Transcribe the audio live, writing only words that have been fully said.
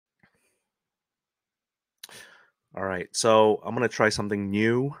All right, so I'm gonna try something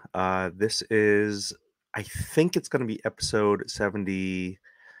new. I think it's gonna be episode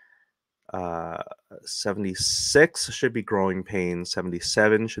uh, 76 should be Growing Pains.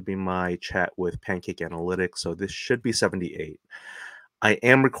 77 should be my chat with Pancake Analytics. So this should be 78. I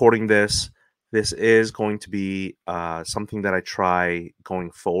am recording this. This is going to be something that I try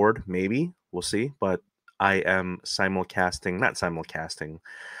going forward. Maybe we'll see. But I am not simulcasting.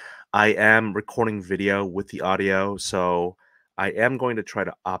 I am recording video with the audio, so I am going to try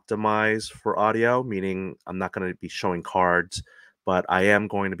to optimize for audio, meaning I'm not going to be showing cards, but I am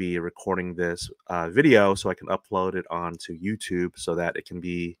going to be recording this video so I can upload it onto YouTube so that it can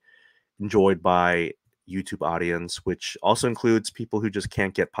be enjoyed by YouTube audience, which also includes people who just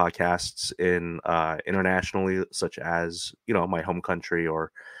can't get podcasts in internationally, such as my home country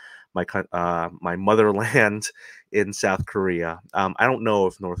or my motherland in South Korea. I don't know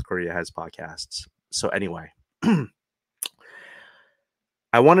if North Korea has podcasts. So anyway,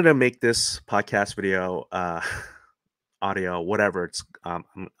 I wanted to make this podcast video, audio, whatever I'm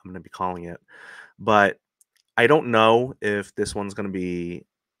going to be calling it, but I don't know if this one's going to be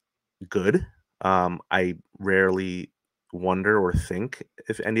good. I rarely wonder or think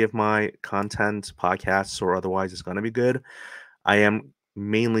if any of my content, podcasts or otherwise, is going to be good. I am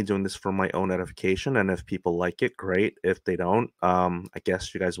mainly doing this for my own edification, and if people like it, great. If they don't, I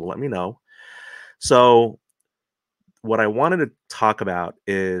guess you guys will let me know. So, what I wanted to talk about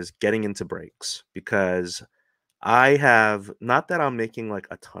is getting into breaks because I have not that I'm making like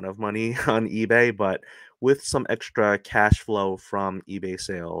a ton of money on eBay, but with some extra cash flow from eBay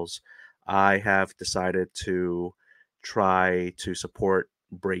sales, I have decided to try to support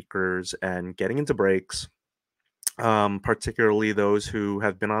breakers and getting into breaks, particularly those who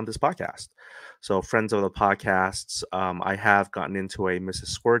have been on this podcast. So, friends of the podcasts, I have gotten into a Mrs.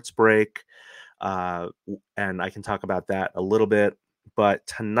 Squirts break, and I can talk about that a little bit. But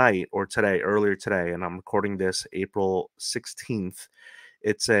tonight or today, earlier today, and I'm recording this April 16th.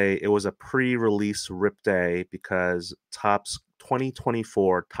 It was a pre-release rip day because Topps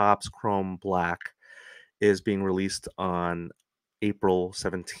 2024 Topps Chrome Black is being released on April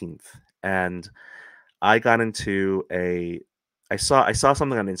 17th, and I got into a I saw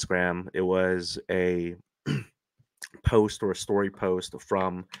something on Instagram. It was a post or a story post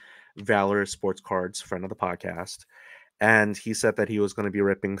from Valor Sports Cards, friend of the podcast, and he said that he was going to be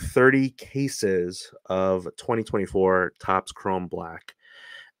ripping 30 cases of 2024 Topps Chrome Black,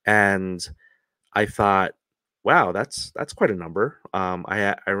 and I thought, wow, that's quite a number.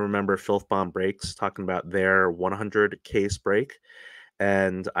 I remember Filth Bomb Breaks talking about their 100 case break,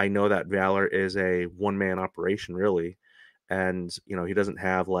 and I know that Valor is a one man operation, really, and he doesn't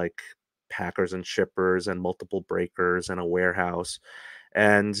have like packers and shippers and multiple breakers and a warehouse.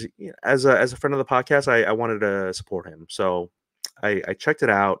 And as a friend of the podcast, I wanted to support him, so I checked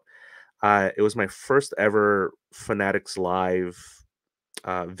it out. It was my first ever Fanatics Live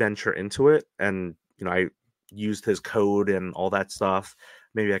venture into it, and I used his code and all that stuff.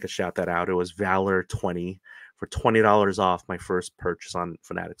 Maybe I could shout that out. It was Valor20 for $20 off my first purchase on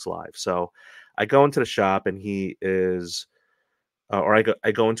Fanatics Live. So I go into the shop, and he is, or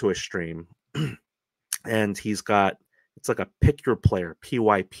I go into a stream, and he's got, it's like a pick your player,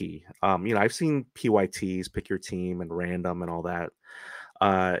 PYP. I've seen PYTs, pick your team, and random and all that.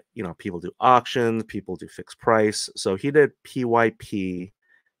 People do auctions, people do fixed price. So he did PYP,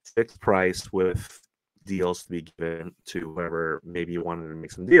 fixed price, with deals to be given to whoever maybe wanted to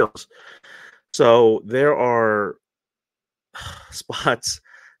make some deals. So there are spots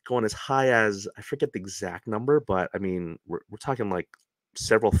going as high as, I forget the exact number, but I mean, we're talking like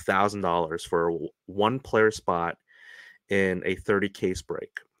several $1,000s for one player spot in a 30 case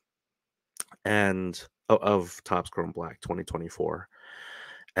break and of Topps Chrome Black 2024.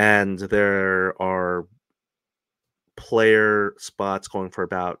 And there are player spots going for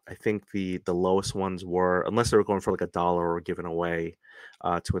about, I think the lowest ones were, unless they were going for like $1 or given away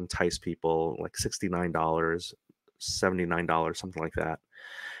to entice people, like $69, $79, something like that.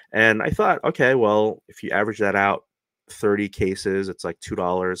 And I thought, okay, well, if you average that out, 30 cases, it's like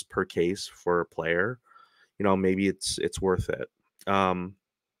 $2 per case for a player. Maybe it's worth it.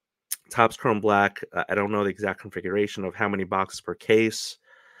 Topps Chrome Black, I don't know the exact configuration of how many boxes per case.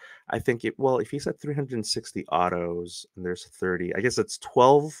 I think if you said 360 autos and there's 30, I guess it's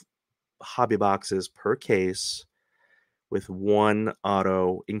 12 hobby boxes per case with one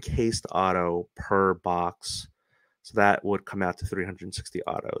encased auto per box. So that would come out to 360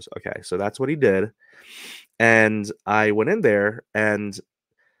 autos. Okay, so that's what he did. And I went in there, and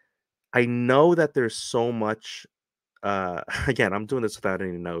I know that there's so much again, I'm doing this without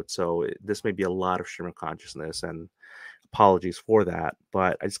any notes, so this may be a lot of stream of consciousness, and apologies for that.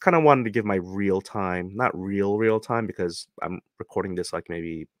 But I just kind of wanted to give my real time, not real time, because I'm recording this like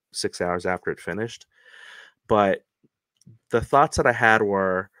maybe 6 hours after it finished. But the thoughts that I had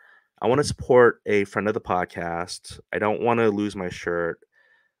were, I want to support a friend of the podcast. I don't want to lose my shirt.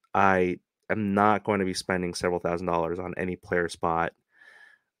 I am not going to be spending several $1,000s on any player spot.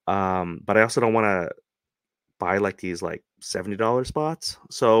 But I also don't want to buy like these like $70 spots.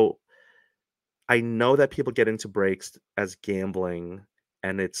 So I know that people get into breaks as gambling,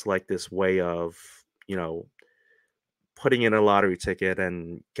 and it's like this way of, you know, putting in a lottery ticket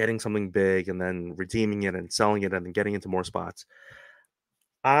and getting something big and then redeeming it and selling it and then getting into more spots.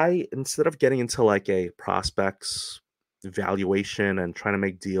 I, instead of getting into like a prospects valuation and trying to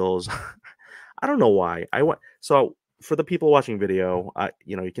make deals, I don't know why. I want so for the people watching video,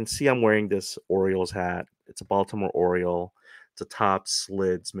 you can see I'm wearing this Orioles hat. It's a Baltimore Oriole. It's a top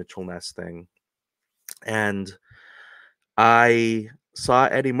slids Mitchell Ness thing. And I saw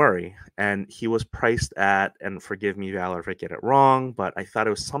Eddie Murray, and he was priced at, and forgive me, Valor, if I get it wrong, but I thought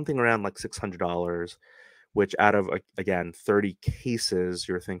it was something around like $600, which out of, again, 30 cases,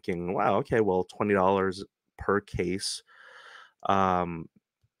 you're thinking, wow, okay, well, $20 per case. Um,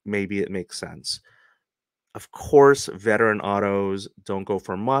 Maybe it makes sense. Of course, veteran autos don't go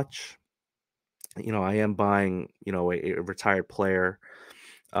for much. I am buying, a retired player.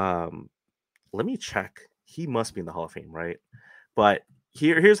 Um, Let me check. He must be in the Hall of Fame, right? But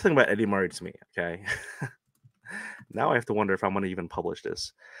here's the thing about Eddie Murray to me, okay? Now I have to wonder if I'm going to even publish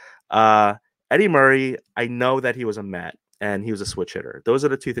this. Uh, Eddie Murray, I know that he was a Met and he was a switch hitter. Those are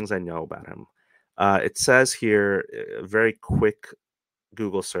the two things I know about him. It says here, a very quick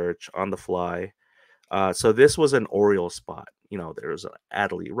Google search on the fly. So this was an Orioles spot. There was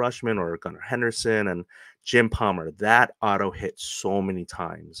Adley Rushman or Gunnar Henderson and Jim Palmer. That auto hit so many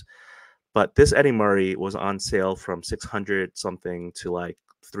times. But this Eddie Murray was on sale from 600 something to like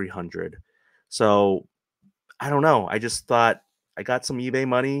 300. So I don't know. I just thought I got some eBay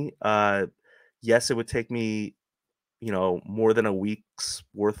money. Yes, it would take me, more than a week's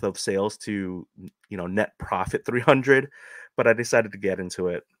worth of sales to, net profit 300, but I decided to get into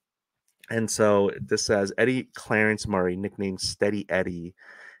it. And so this says Eddie Clarence Murray, nicknamed Steady Eddie,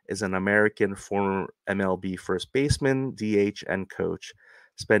 is an American former MLB first baseman, DH, and coach.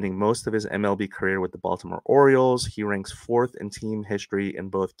 Spending most of his MLB career with the Baltimore Orioles, he ranks fourth in team history in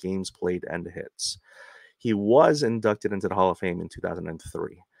both games played and hits. He was inducted into the Hall of Fame in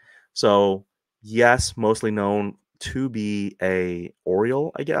 2003. So, yes, mostly known to be a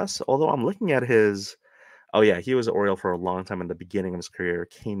Oriole, I guess. Although I'm looking at his, oh yeah, he was an Oriole for a long time in the beginning of his career.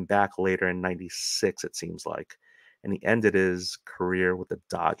 Came back later in /96, it seems like, and he ended his career with the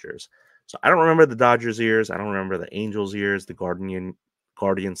Dodgers. So I don't remember the Dodgers years. I don't remember the Angels years, the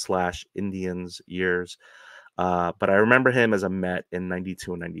Guardian/Indians years. But I remember him as a Met in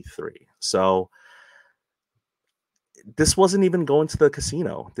 '92 and '93. So this wasn't even going to the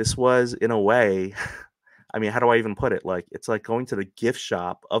casino. This was, in a way, I mean, how do I even put it? Like, it's like going to the gift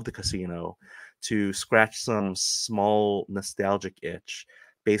shop of the casino to scratch some small nostalgic itch.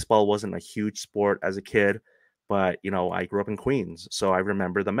 Baseball wasn't a huge sport as a kid, but I grew up in Queens, so I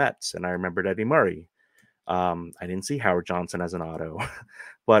remember the Mets and I remembered Eddie Murray. I didn't see Howard Johnson as an auto,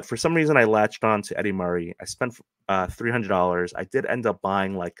 but for some reason I latched on to Eddie Murray. I spent $300. I did end up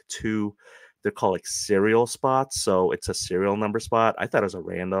buying like two. They're called like serial spots, so it's a serial number spot. I thought it was a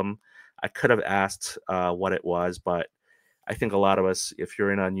random. I could have asked what it was, but I think a lot of us, if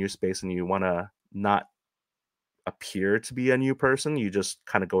you're in a new space and you want to not appear to be a new person, you just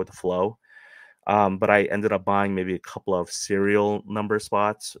kind of go with the flow. But I ended up buying maybe a couple of serial number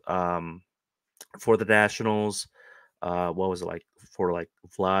spots for the Nationals. What was it like for like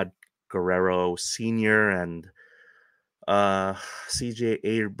Vlad Guerrero Sr. and CJ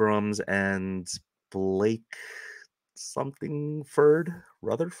Abrams and Blake something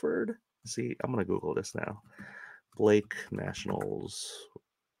Rutherford. See, I'm gonna Google this now. Blake Nationals.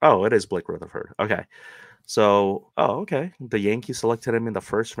 Oh, it is Blake Rutherford. Okay. So, okay. The Yankees selected him in the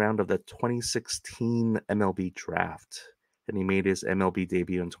first round of the 2016 MLB draft, and he made his MLB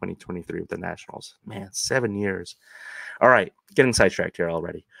debut in 2023 with the Nationals. Man, 7 years. All right, getting sidetracked here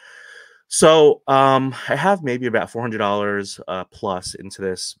already. So, I have maybe about $400 plus into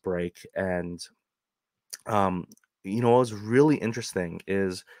this break, and what was really interesting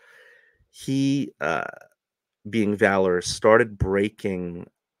is he, being Valor, started breaking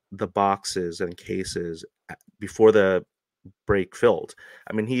the boxes and cases before the break filled.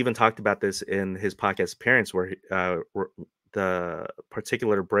 I mean, he even talked about this in his podcast appearance, where the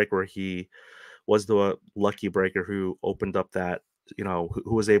particular break where he was the lucky breaker who opened up that,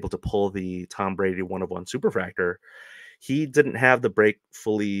 who was able to pull the Tom Brady 1 of 1 superfractor. He didn't have the break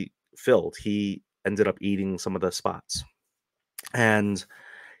fully filled. He ended up eating some of the spots. And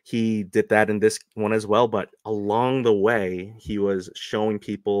he did that in this one as well, but along the way, he was showing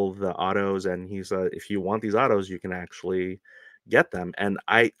people the autos, and he's if you want these autos, you can actually get them. And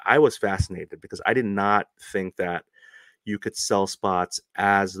I was fascinated because I did not think that you could sell spots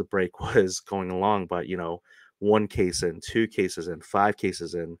as the break was going along, but 1 case in, 2 cases in, 5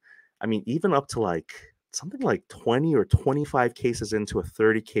 cases in. I mean, even up to like something like 20 or 25 cases into a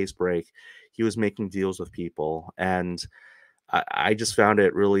 30 case break, he was making deals with people. And I just found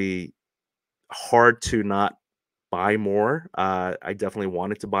it really hard to not buy more. I definitely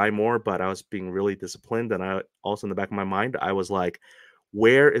wanted to buy more, but I was being really disciplined. And I also, in the back of my mind, I was like,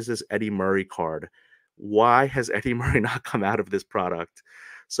 where is this Eddie Murray card? Why has Eddie Murray not come out of this product?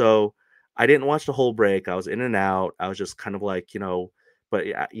 So I didn't watch the whole break. I was in and out. I was just kind of like, but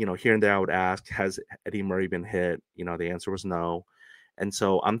here and there I would ask, has Eddie Murray been hit? The answer was no. And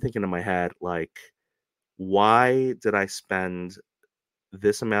so I'm thinking in my head, like, why did I spend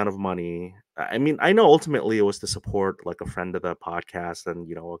this amount of money? I mean, I know ultimately it was to support like a friend of the podcast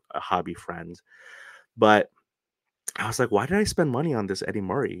and, a hobby friend, but I was like, why did I spend money on this Eddie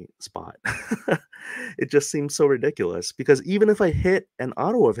Murray spot? It just seems so ridiculous because even if I hit an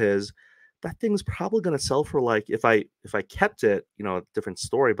auto of his, that thing's probably going to sell for like, if I kept it, different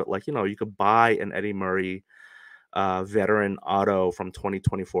story, but like, you could buy an Eddie Murray veteran auto from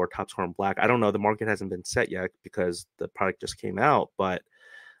 2024 Topps Chrome Black. I don't know. The market hasn't been set yet because the product just came out, but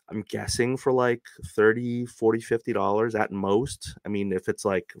I'm guessing for like 30, 40, $50 at most. I mean, if it's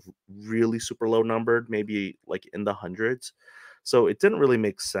like really super low numbered, maybe like in the hundreds. So it didn't really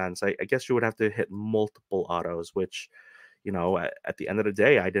make sense. I guess you would have to hit multiple autos, which, at the end of the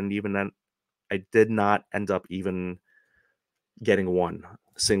day, I did not end up even getting one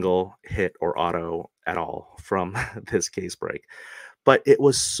single hit or auto at all from this case break. But it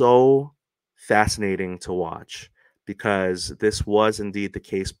was so fascinating to watch because this was indeed the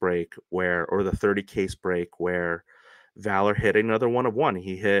case break or the 30 case break where Valor hit another 1 of 1.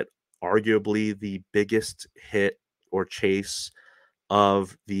 He hit arguably the biggest hit or chase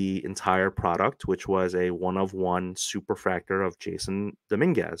of the entire product, which was a 1 of 1 superfractor of Jason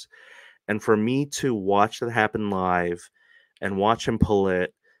Dominguez. And for me to watch that happen live and watch him pull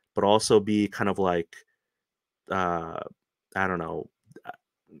it, but also be kind of like, uh, I don't know,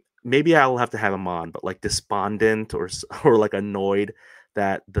 maybe I'll have to have him on, but like despondent or like annoyed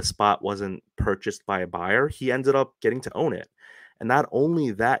that the spot wasn't purchased by a buyer, he ended up getting to own it. And not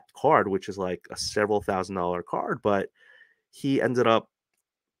only that card, which is like a several $1,000 card, but he ended up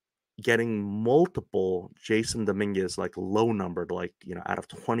getting multiple Jason Dominguez, like low numbered, like, out of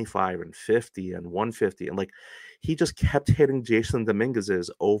 25 and 50 and 150. And like, he just kept hitting Jason Dominguez's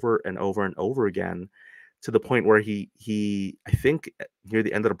over and over and over again to the point where I think near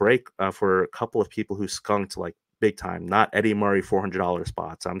the end of the break, for a couple of people who skunked like big time, not Eddie Murray $400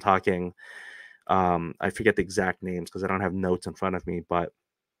 spots. I'm talking, I forget the exact names because I don't have notes in front of me, but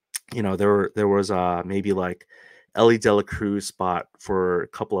there was maybe like Ellie De La Cruz spot for a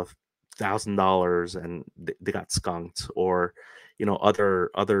couple of $1,000 and they got skunked, or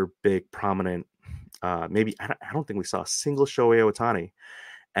other big prominent, maybe I don't think we saw a single Shohei Ohtani.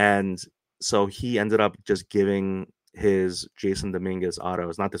 And so he ended up just giving his Jason Dominguez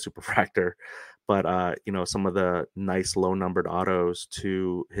autos, not the superfractor, but some of the nice low numbered autos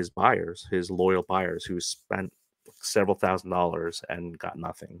to his buyers, his loyal buyers who spent several $1,000s and got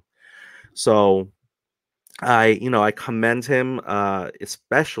nothing. So I commend him,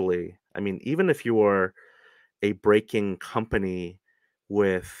 especially, I mean, even if you are a breaking company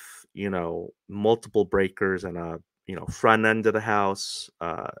with, multiple breakers and a, front end of the house,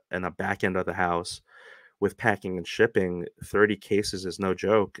 and a back end of the house with packing and shipping, 30 cases is no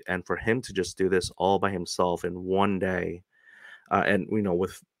joke. And for him to just do this all by himself in one day, and,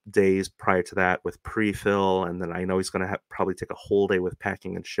 with days prior to that with pre-fill, and then I know he's going to probably take a whole day with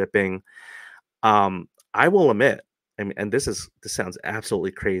packing and shipping. I will admit, I mean, and this sounds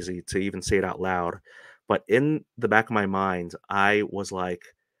absolutely crazy to even say it out loud, but in the back of my mind, I was like,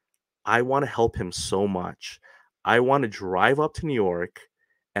 I want to help him so much. I want to drive up to New York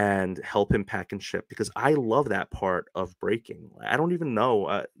and help him pack and ship because I love that part of breaking. I don't even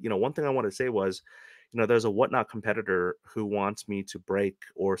know. One thing I want to say was, there's a Whatnot competitor who wants me to break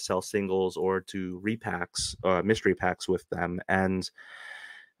or sell singles or do repacks, mystery packs with them. And,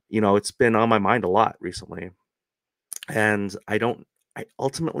 it's been on my mind a lot recently. And I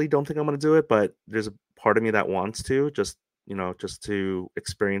ultimately don't think I'm going to do it, but there's a part of me that wants to, just just to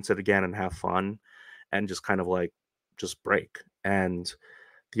experience it again and have fun and just kind of like just break. And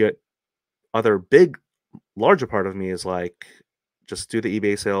the other big larger part of me is like, just do the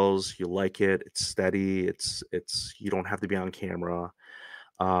eBay sales. You like it. It's steady. It's you don't have to be on camera.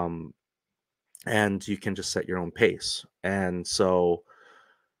 Um, and you can just set your own pace. And so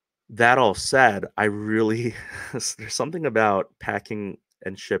that all said, I really there's something about packing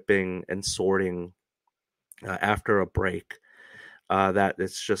and shipping and sorting after a break that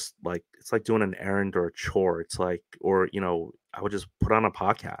it's just like it's like doing an errand or a chore. It's like, or I would just put on a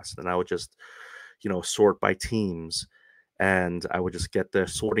podcast and I would just sort by teams, and I would just get the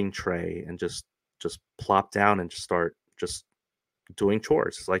sorting tray and just plop down and just start just doing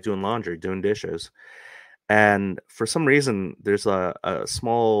chores. It's like doing laundry, doing dishes. And for some reason, there's a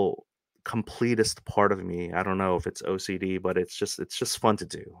small completist part of me. I don't know if it's OCD, but it's just fun to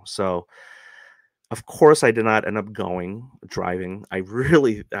do. So of course I did not end up going driving. I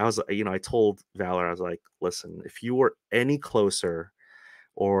was, I told Valor, I was like, listen, if you were any closer,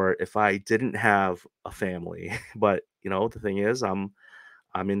 or if I didn't have a family, but the thing is, I'm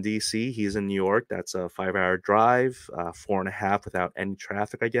in DC. He's in New York. That's a 5-hour drive, 4.5 without any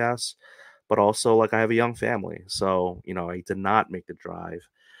traffic, I guess. But also, like, I have a young family, so I did not make the drive.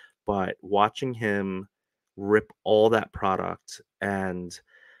 But watching him rip all that product, and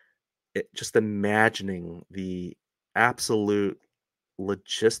just imagining the absolute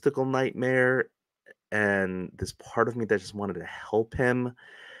logistical nightmare, and this part of me that just wanted to help him,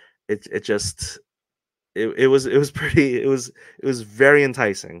 it just it was pretty it was very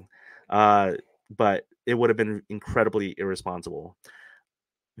enticing, uh, but it would have been incredibly irresponsible.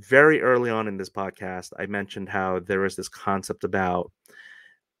 Very early on in this podcast, I mentioned how there is this concept about,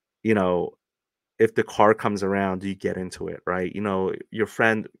 you know, if the car comes around, do you get into it, right?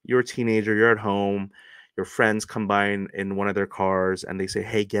 You're a teenager, you're at home, your friends come by in one of their cars and they say,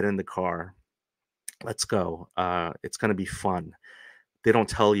 "Hey, get in the car. Let's go. It's gonna be fun." They don't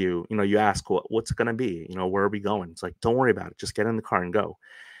tell you, you ask, what's it gonna be? Where are we going? It's like, don't worry about it. Just get in the car and go.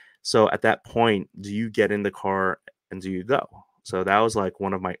 So at that point, do you get in the car and do you go? So that was like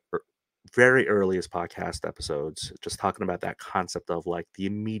one of my very earliest podcast episodes, just talking about that concept of like the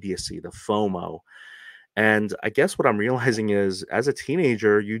immediacy, the FOMO. And I guess what I'm realizing is, as a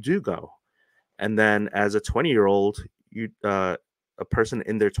teenager, you do go. And then as a 20-year-old, a person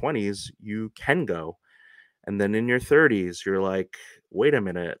in their 20s, you can go. And then in your 30s, you're like, wait a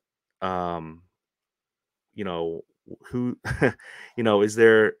minute, um, you know, who, is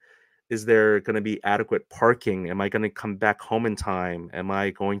there going to be adequate parking? Am I going to come back home in time? Am I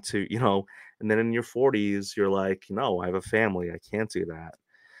going to, and then in your 40s, you're like, no, I have a family. I can't do that.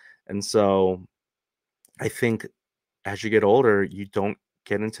 And so I think as you get older, you don't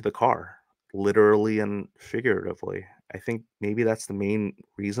get into the car, literally and figuratively. I think maybe that's the main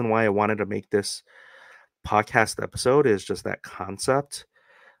reason why I wanted to make this podcast episode, is just that concept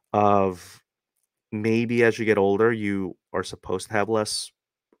of, maybe as you get older, you are supposed to have less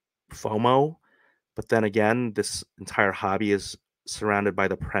FOMO. But then again, this entire hobby is surrounded by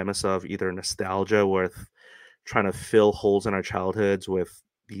the premise of either nostalgia, with trying to fill holes in our childhoods with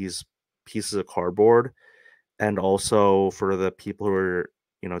these pieces of cardboard, and also for the people who are,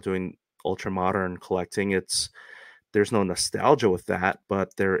 doing ultra modern collecting, there's no nostalgia with that,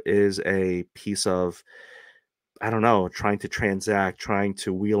 but there is a piece of, I don't know, trying to transact, trying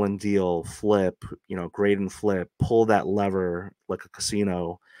to wheel and deal, flip, grade and flip, pull that lever like a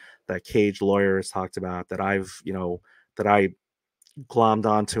casino that Cage Lawyer has talked about, that I glommed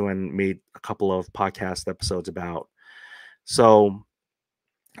onto and made a couple of podcast episodes about. So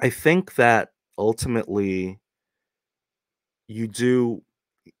I think that ultimately you do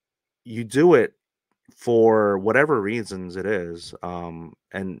you do it for whatever reasons it is,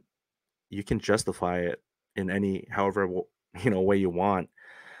 and you can justify it in any however way you want.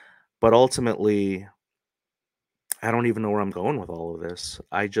 But ultimately, I don't even know where I'm going with all of this.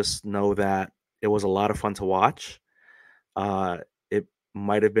 I just know that it was a lot of fun to watch. It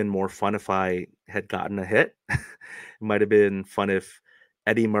might have been more fun if I had gotten a hit. It might have been fun if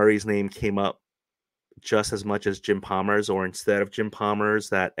Eddie Murray's name came up just as much as Jim Palmer's, or instead of Jim Palmer's,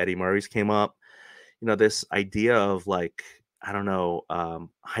 that Eddie Murray's came up. This idea of like, I don't know,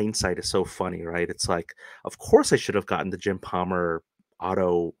 hindsight is so funny, right? It's like, of course I should have gotten the Jim Palmer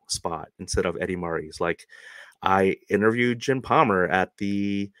auto spot instead of Eddie Murray's. Like, I interviewed Jim Palmer at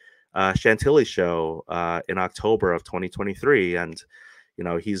the Chantilly show in October of 2023, and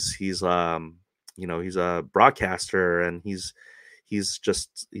he's a broadcaster, and he's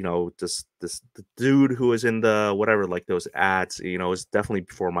just, this the dude who was in the whatever, like those ads, is definitely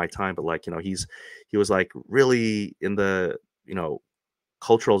before my time, but like, he was like really in the,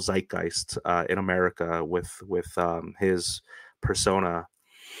 cultural zeitgeist in America with his persona.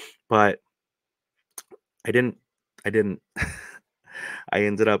 But I didn't I didn't I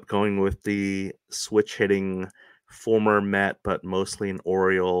ended up going with the switch hitting former Met, but mostly an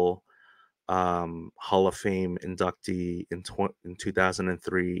Oriole, Hall of Fame inductee in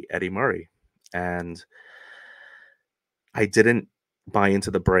 2003, Eddie Murray. And I didn't buy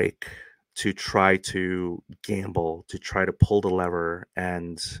into the break to try to gamble, to try to pull the lever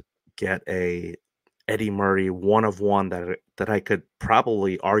and get a Eddie Murray one of one that I could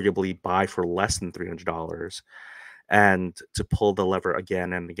probably arguably buy for less than $300, and to pull the lever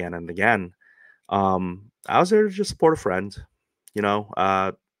again and again and again. I was there to just support a friend, you know,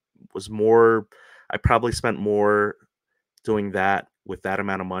 was more, I probably spent more doing that with that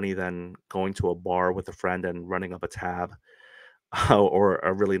amount of money than going to a bar with a friend and running up a tab, or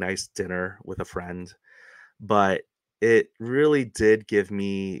a really nice dinner with a friend. But it really did give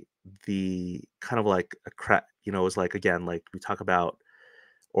me the kind of like a crack, it was like, again, like we talk about,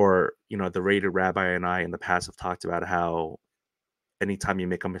 or, the Rated Rabbi and I in the past have talked about how anytime you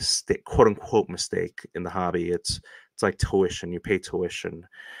make a mistake, quote unquote mistake in the hobby, it's like tuition. You pay tuition.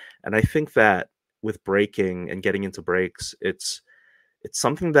 And I think that with breaking and getting into breaks, it's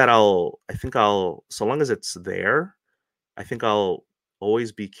something that I think I'll, so long as it's there, I think I'll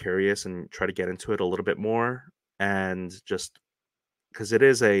always be curious and try to get into it a little bit more. And just because it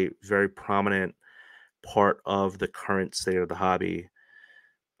is a very prominent part of the current state of the hobby.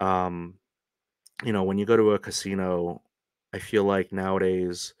 Um, when you go to a casino, I feel like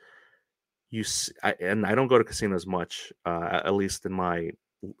nowadays and I don't go to casinos much, at least in my,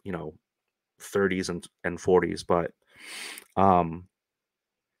 you know, 30s and 40s, but um,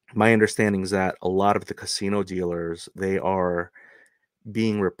 my understanding is that a lot of the casino dealers, they are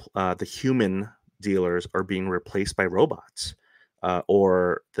the human dealers are being replaced by robots,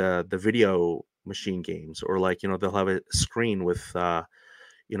 or the video machine games, or like, they'll have a screen with a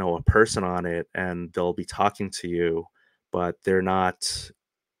person on it, and they'll be talking to you, but they're not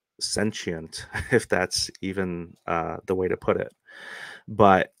sentient, if that's even the way to put it.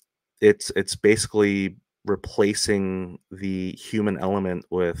 But it's basically replacing the human element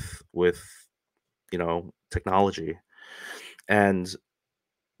with technology. And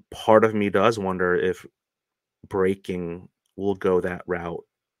part of me does wonder if breaking will go that route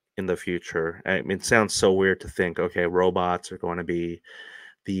in the future. I mean, it sounds so weird to think, okay, robots are going to be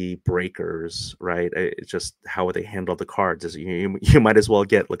the breakers, right? It's just how would they handle the cards? Is you might as well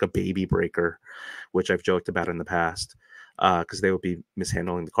get like a baby breaker, which I've joked about in the past, because they would be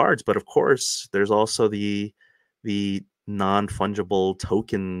mishandling the cards. But of course, there's also the non-fungible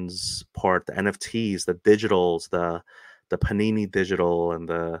tokens part, the NFTs, the digitals, the Panini digital, and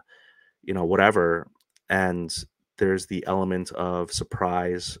the whatever. And there's the element of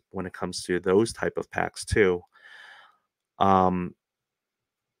surprise when it comes to those type of packs too. Um,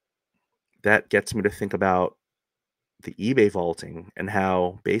 that gets me to think about the eBay vaulting and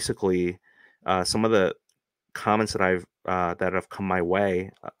how basically some of the comments that have come my way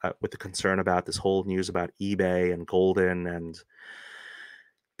with the concern about this whole news about eBay and Golden and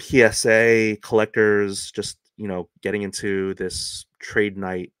PSA collectors just getting into this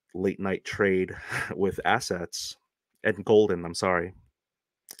late night trade with assets, and Golden, I'm sorry,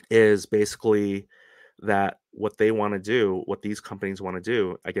 is basically that what they want to do, what these companies want to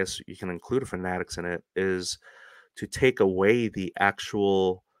do, I guess you can include Fanatics in it, is to take away the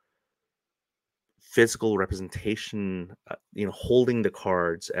actual physical representation, holding the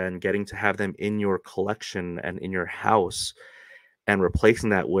cards and getting to have them in your collection and in your house, and replacing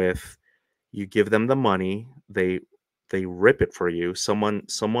that with, you give them the money, they rip it for you.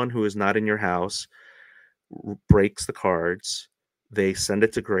 Someone who is not in your house breaks the cards, they send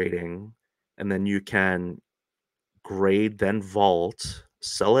it to grading, and then you can grade, then vault,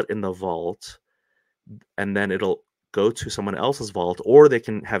 sell it in the vault, and then it'll go to someone else's vault, or they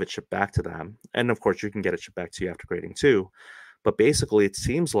can have it shipped back to them. And of course, you can get it shipped back to you after grading too. But basically, it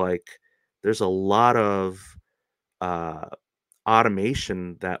seems like there's a lot of uh,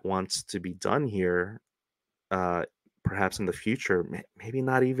 automation that wants to be done here, uh, perhaps in the future, maybe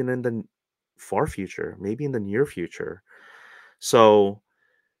not even in the far future, maybe in the near future. So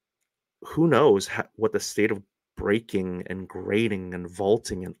who knows what the state of breaking and grading and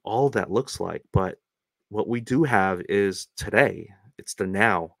vaulting and all that looks like. But what we do have is today. It's the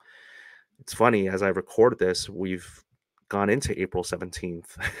now. It's funny, as I recorded this, we've gone into April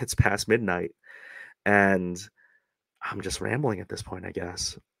 17th. It's past midnight. And I'm just rambling at this point, I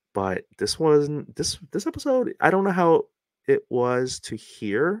guess. But this wasn't this episode. I don't know how it was to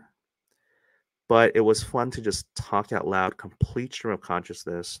hear, but it was fun to just talk out loud, complete stream of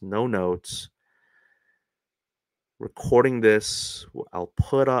consciousness, no notes. Recording this, I'll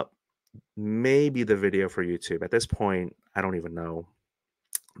put up maybe the video for YouTube. At this point, I don't even know.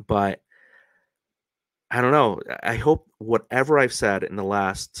 But I don't know. I hope whatever I've said in the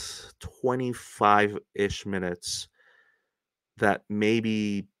last 25-ish minutes, that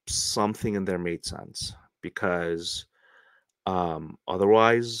maybe something in there made sense, because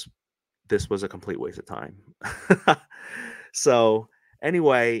otherwise this was a complete waste of time. So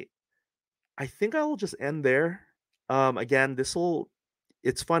anyway, I think I will just end there. Again,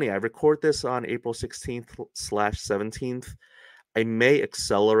 it's funny. I record this on April 16th slash 17th. I may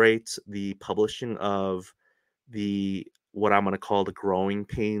accelerate the publishing of the what I'm going to call the Growing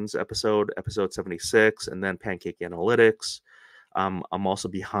Pains episode 76, and then Pancake Analytics. I'm also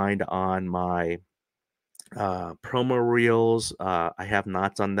behind on my promo reels. I have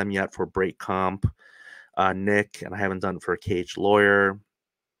not done them yet for Break Comp, Nick, and I haven't done it for Cage Lawyer.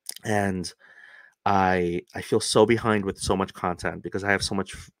 And I feel so behind with so much content because I have so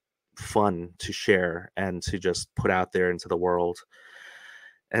much fun to share and to just put out there into the world.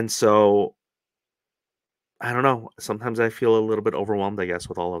 And so I don't know. Sometimes I feel a little bit overwhelmed, I guess,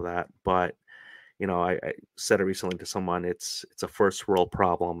 with all of that. But I said it recently to someone. It's a first world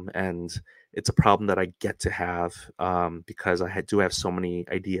problem, and it's a problem that I get to have, because do have so many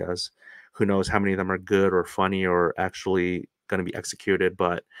ideas. Who knows how many of them are good or funny or actually going to be executed?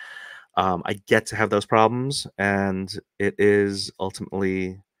 But I get to have those problems, and it is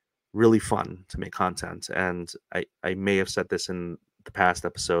ultimately really fun to make content. And I may have said this in the past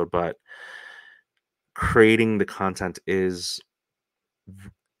episode, but creating the content is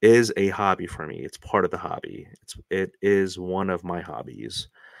a hobby for me. It's part of the hobby. It is one of my hobbies.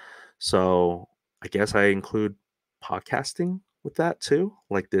 So I guess I include podcasting with that too.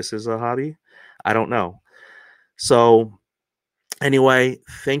 Like, this is a hobby. I don't know. So anyway,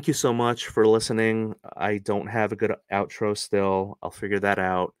 thank you so much for listening. I don't have a good outro still. I'll figure that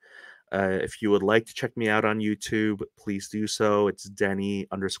out. If you would like to check me out on YouTube, please do so. It's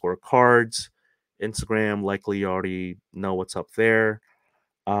Denny_cards. Instagram, likely you already know what's up there.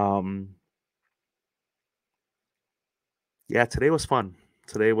 Yeah, today was fun.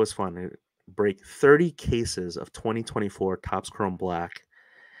 Today was fun. Break 30 cases of 2024 Topps Chrome Black,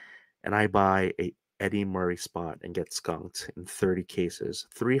 and I buy a Eddie Murray spot and get skunked in 30 cases.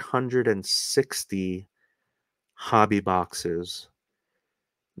 360 hobby boxes.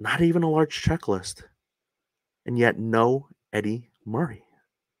 Not even a large checklist. And yet no Eddie Murray.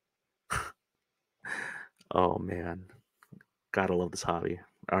 Oh man. Gotta love this hobby.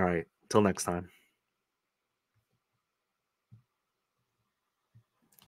 All right. Till next time.